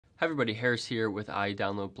Hi everybody, Harris here with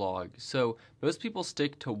iDownloadBlog. So most people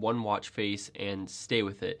stick to one watch face and stay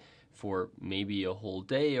with it for maybe a whole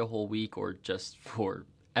day, a whole week, or just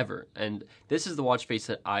forever. And this is the watch face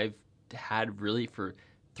that I've had really for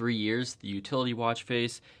 3 years, the utility watch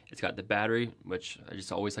face. It's got the battery, which I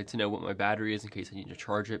just always like to know what my battery is in case I need to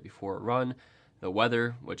charge it before a run. The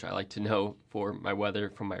weather, which I like to know for my weather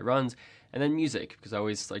from my runs, and then music, because I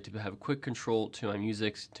always like to have quick control to my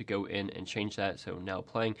music to go in and change that, so now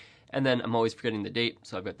playing. And then I'm always forgetting the date,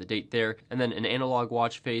 so I've got the date there. And then an analog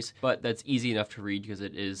watch face, but that's easy enough to read because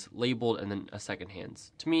it is labeled, and then a second hand.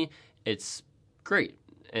 To me, it's great,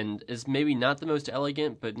 and is maybe not the most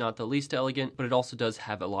elegant, but not the least elegant, but it also does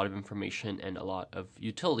have a lot of information and a lot of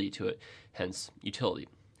utility to it, hence utility.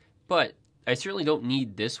 But I certainly don't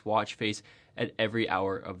need this watch face at every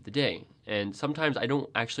hour of the day. And sometimes I don't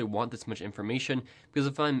actually want this much information because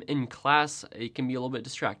if I'm in class, it can be a little bit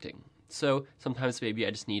distracting. So sometimes maybe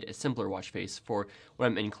I just need a simpler watch face for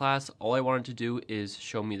when I'm in class. All I want it to do is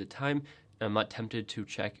show me the time, and I'm not tempted to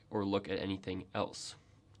check or look at anything else.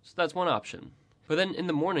 So that's one option. But then in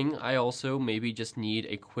the morning, I also maybe just need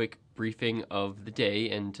a quick briefing of the day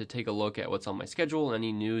and to take a look at what's on my schedule,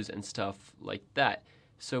 any news and stuff like that.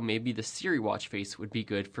 So maybe the Siri watch face would be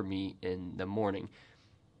good for me in the morning.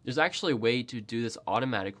 There's actually a way to do this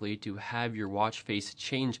automatically to have your watch face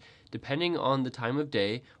change depending on the time of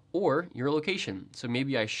day or your location. So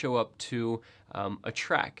maybe I show up to a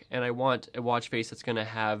track and I want a watch face that's going to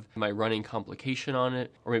have my running complication on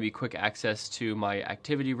it, or maybe quick access to my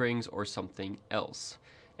activity rings or something else.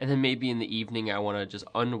 And then maybe in the evening I want to just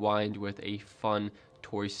unwind with a fun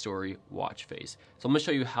Toy Story watch face. So I'm going to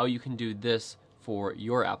show you how you can do this for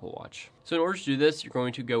your Apple Watch. So in order to do this, you're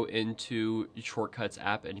going to go into the Shortcuts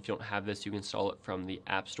app, and if you don't have this, you can install it from the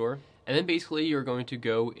App Store. And then basically you're going to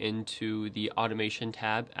go into the Automation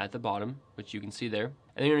tab at the bottom, which you can see there. And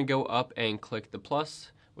then you're going to go up and click the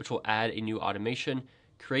plus, which will add a new automation,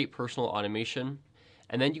 Create Personal Automation,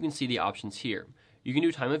 and then you can see the options here. You can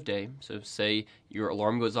do time of day, so say your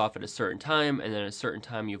alarm goes off at a certain time, and then at a certain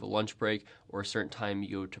time you have a lunch break, or a certain time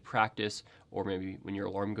you go to practice, or maybe when your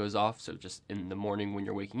alarm goes off, so just in the morning when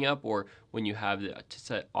you're waking up, or when you have it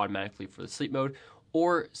set automatically for the sleep mode.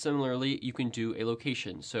 Or similarly, you can do a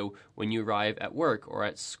location, so when you arrive at work or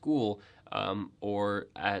at school, or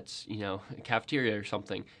at a cafeteria or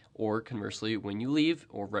something, or conversely when you leave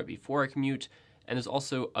or right before a commute. And there's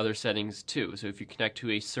also other settings too. So if you connect to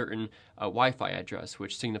a certain Wi-Fi address,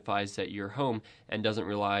 which signifies that you're home and doesn't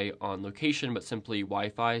rely on location, but simply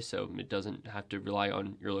Wi-Fi, so it doesn't have to rely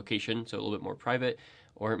on your location, so a little bit more private.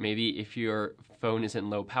 Or maybe if your phone is in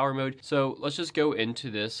low power mode. So let's just go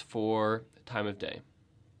into this for time of day.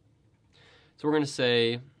 So we're going to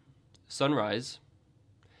say sunrise.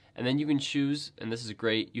 And then you can choose, and this is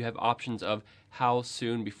great, you have options of how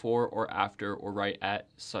soon before or after or right at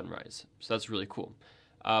sunrise. So that's really cool.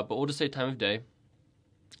 But we'll just say time of day,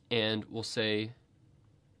 and we'll say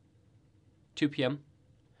 2 p.m.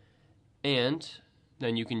 And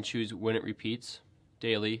then you can choose when it repeats,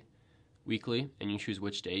 daily, weekly, and you choose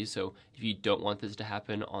which days. So if you don't want this to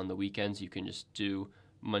happen on the weekends, you can just do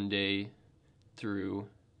Monday through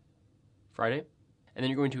Friday. And then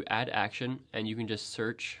you're going to add action, and you can just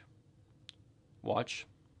search watch.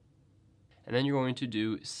 And then you're going to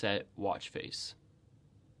do set watch face.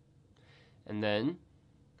 And then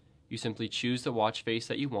you simply choose the watch face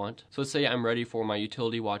that you want. So let's say I'm ready for my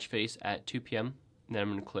utility watch face at 2 p.m. And then I'm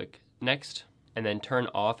going to click next, and then turn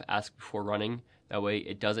off ask before running. That way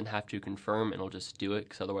it doesn't have to confirm, and it'll just do it,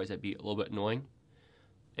 because otherwise that'd be a little bit annoying.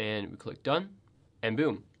 And we click done, and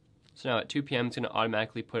boom. So now at 2 p.m. it's going to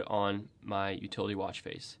automatically put on my utility watch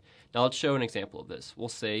face. Now let's show an example of this. We'll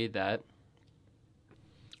say that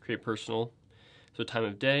create personal, so time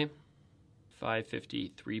of day,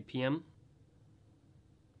 5:53 p.m.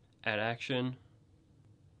 Add action,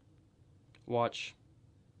 watch,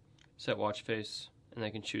 set watch face, and I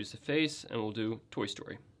can choose the face, and we'll do Toy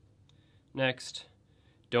Story. Next,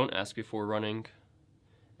 don't ask before running,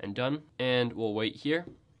 and done. And we'll wait here,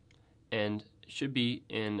 and it should be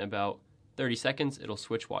in about 30 seconds, it'll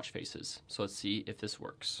switch watch faces. So let's see if this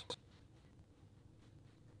works.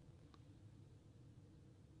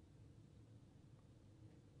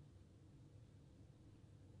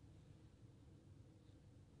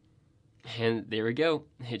 And there we go,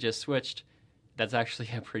 it just switched. That's actually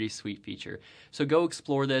a pretty sweet feature. So go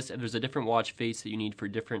explore this, and there's a different watch face that you need for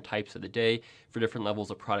different types of the day, for different levels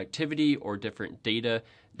of productivity or different data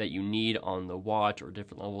that you need on the watch, or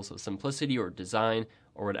different levels of simplicity or design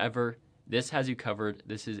or whatever. This has you covered.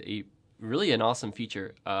 This is really an awesome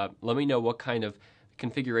feature. Let me know what kind of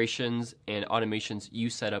configurations and automations you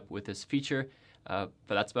set up with this feature. But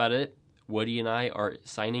that's about it. Woody and I are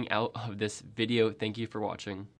signing out of this video. Thank you for watching.